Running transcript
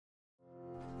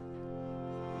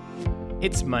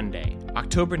It's Monday,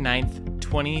 October 9th,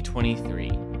 2023.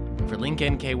 For Link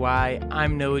NKY,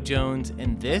 I'm Noah Jones,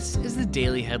 and this is the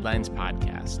Daily Headlines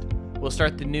Podcast. We'll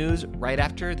start the news right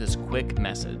after this quick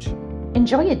message.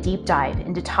 Enjoy a deep dive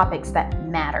into topics that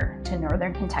matter to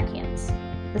Northern Kentuckians.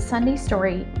 The Sunday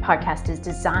Story podcast is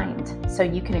designed so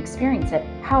you can experience it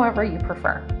however you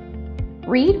prefer.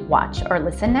 Read, watch, or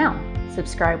listen now.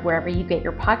 Subscribe wherever you get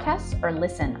your podcasts or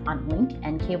listen on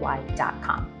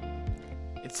linknky.com.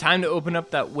 It's time to open up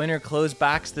that winter clothes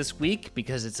box this week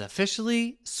because it's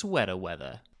officially sweater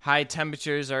weather. High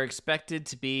temperatures are expected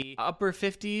to be upper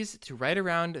 50s to right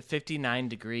around 59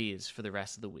 degrees for the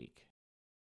rest of the week.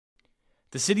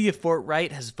 The city of Fort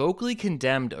Wright has vocally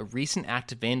condemned a recent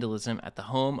act of vandalism at the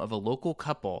home of a local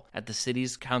couple at the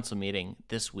city's council meeting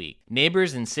this week.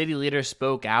 Neighbors and city leaders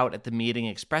spoke out at the meeting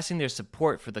expressing their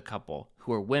support for the couple,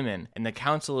 who are women, and the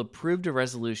council approved a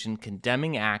resolution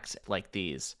condemning acts like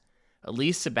these.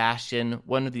 Elise Sebastian,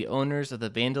 one of the owners of the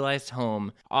vandalized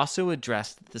home, also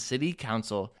addressed the city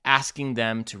council, asking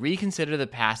them to reconsider the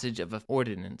passage of an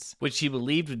ordinance, which she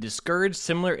believed would discourage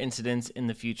similar incidents in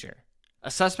the future.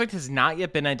 A suspect has not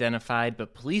yet been identified,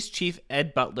 but Police Chief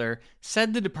Ed Butler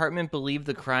said the department believed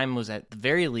the crime was at the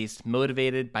very least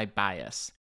motivated by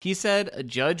bias. He said a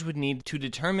judge would need to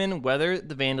determine whether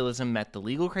the vandalism met the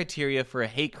legal criteria for a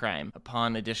hate crime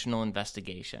upon additional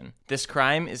investigation. This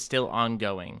crime is still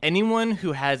ongoing. Anyone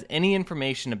who has any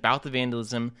information about the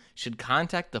vandalism should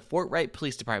contact the Fort Wright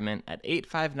Police Department at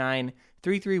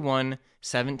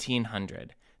 859-331-1700.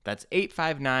 That's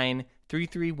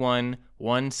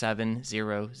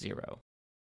 859-331-1700.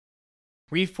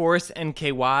 Reforest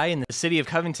NKY in the city of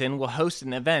Covington will host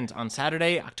an event on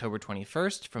Saturday, October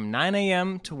 21st from 9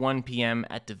 a.m. to 1 p.m.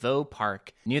 at DeVoe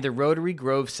Park near the Rotary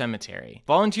Grove Cemetery.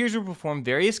 Volunteers will perform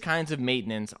various kinds of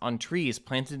maintenance on trees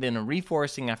planted in a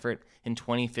reforesting effort in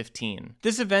 2015.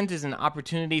 This event is an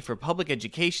opportunity for public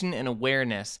education and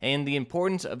awareness and the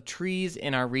importance of trees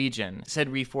in our region, said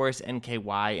Reforest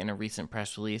NKY in a recent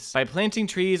press release. By planting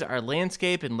trees, our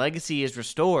landscape and legacy is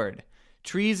restored.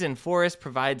 Trees and forests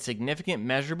provide significant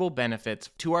measurable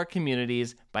benefits to our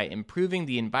communities by improving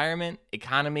the environment,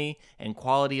 economy, and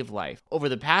quality of life. Over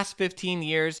the past 15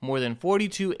 years, more than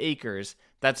 42 acres,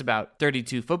 that's about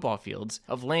 32 football fields,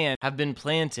 of land have been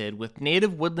planted with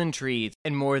native woodland trees,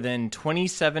 and more than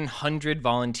 2,700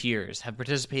 volunteers have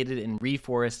participated in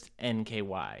Reforest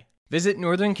NKY. Visit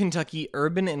Northern Kentucky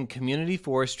Urban and Community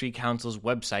Forestry Council's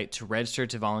website to register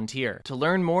to volunteer. To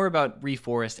learn more about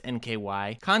Reforest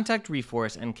NKY, contact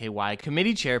Reforest NKY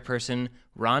Committee Chairperson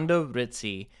Rhonda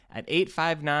Ritzy at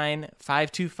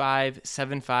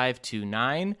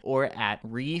 859-525-7529 or at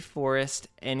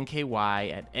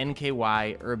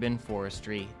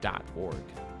reforestnky@nkyurbanforestry.org.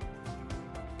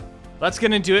 That's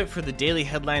going to do it for the Daily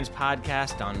Headlines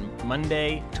Podcast on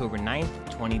Monday, October 9th,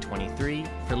 2023.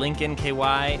 For Link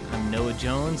NKY, I'm Noah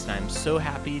Jones, and I'm so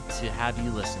happy to have you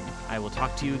listen. I will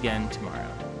talk to you again tomorrow.